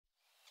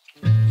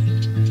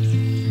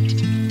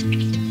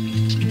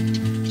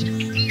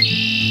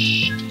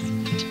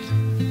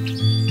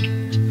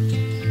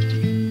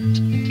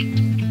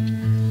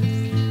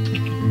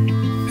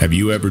Have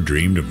you ever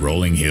dreamed of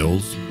rolling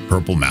hills,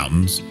 purple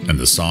mountains, and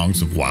the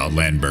songs of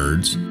wildland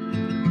birds?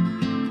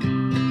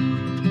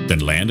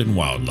 Then Land and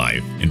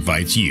Wildlife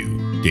invites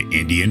you to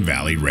Indian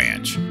Valley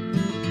Ranch.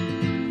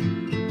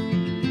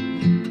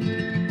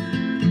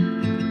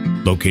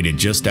 Located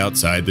just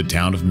outside the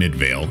town of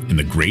Midvale in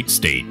the great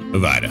state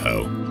of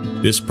Idaho,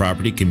 this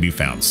property can be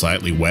found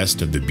slightly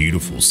west of the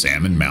beautiful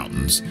Salmon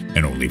Mountains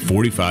and only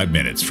 45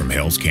 minutes from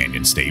Hells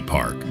Canyon State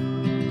Park.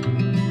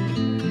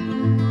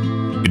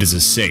 It is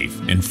a safe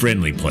and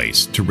friendly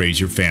place to raise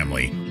your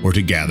family or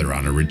to gather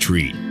on a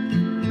retreat.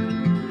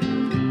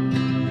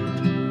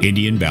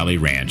 Indian Valley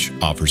Ranch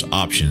offers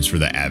options for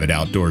the avid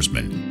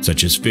outdoorsman,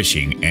 such as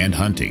fishing and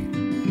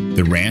hunting.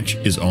 The ranch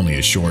is only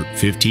a short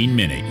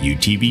 15-minute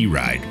UTV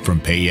ride from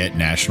Payette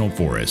National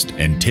Forest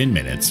and 10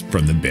 minutes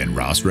from the Ben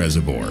Ross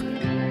Reservoir.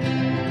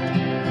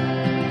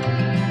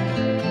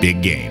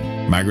 Big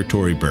game,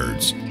 migratory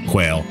birds,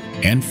 quail,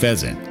 and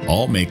pheasant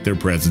all make their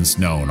presence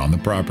known on the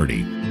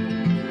property.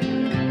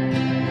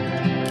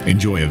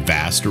 Enjoy a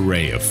vast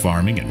array of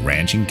farming and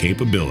ranching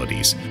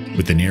capabilities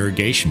with an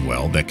irrigation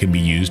well that can be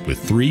used with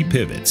 3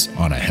 pivots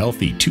on a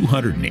healthy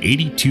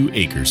 282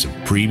 acres of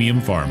premium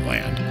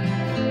farmland.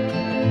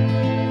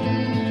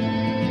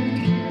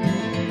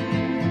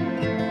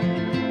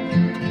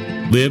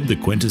 Live the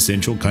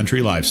quintessential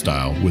country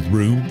lifestyle with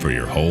room for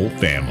your whole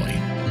family.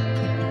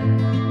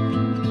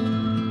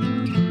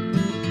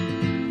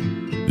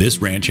 This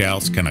ranch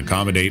house can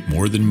accommodate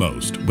more than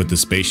most with the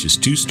spacious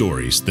 2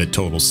 stories that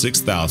total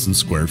 6,000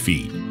 square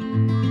feet.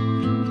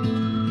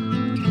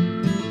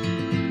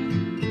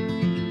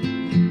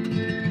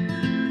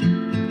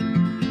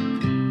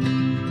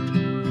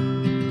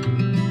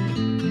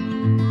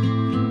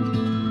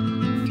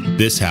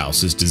 This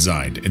house is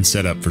designed and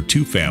set up for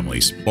 2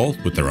 families,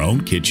 both with their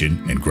own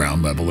kitchen and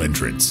ground level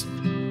entrance.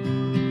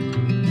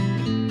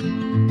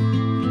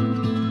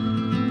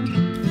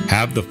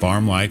 Have the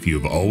farm life you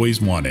have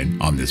always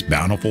wanted on this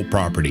bountiful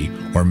property,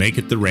 or make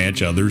it the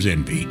ranch others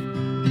envy.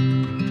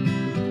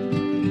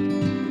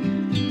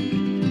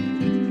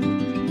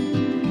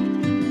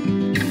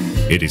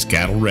 It is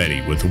cattle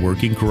ready with a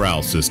working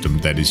corral system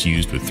that is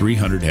used with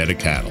 300 head of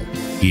cattle,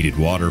 heated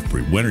water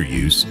for winter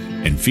use,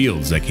 and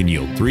fields that can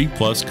yield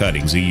 3+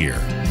 cuttings a year.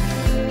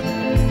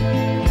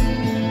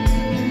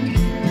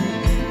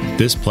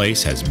 This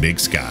place has big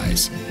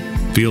skies,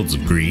 fields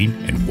of green,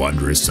 and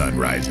wondrous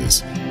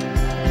sunrises.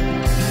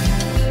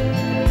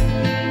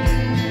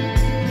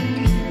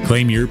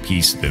 Claim your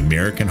piece of the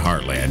American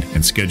heartland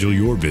and schedule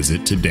your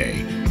visit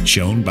today.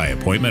 Shown by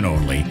appointment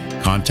only.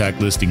 Contact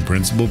listing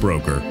principal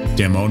broker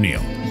Tim O'Neill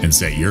and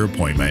set your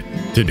appointment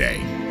today.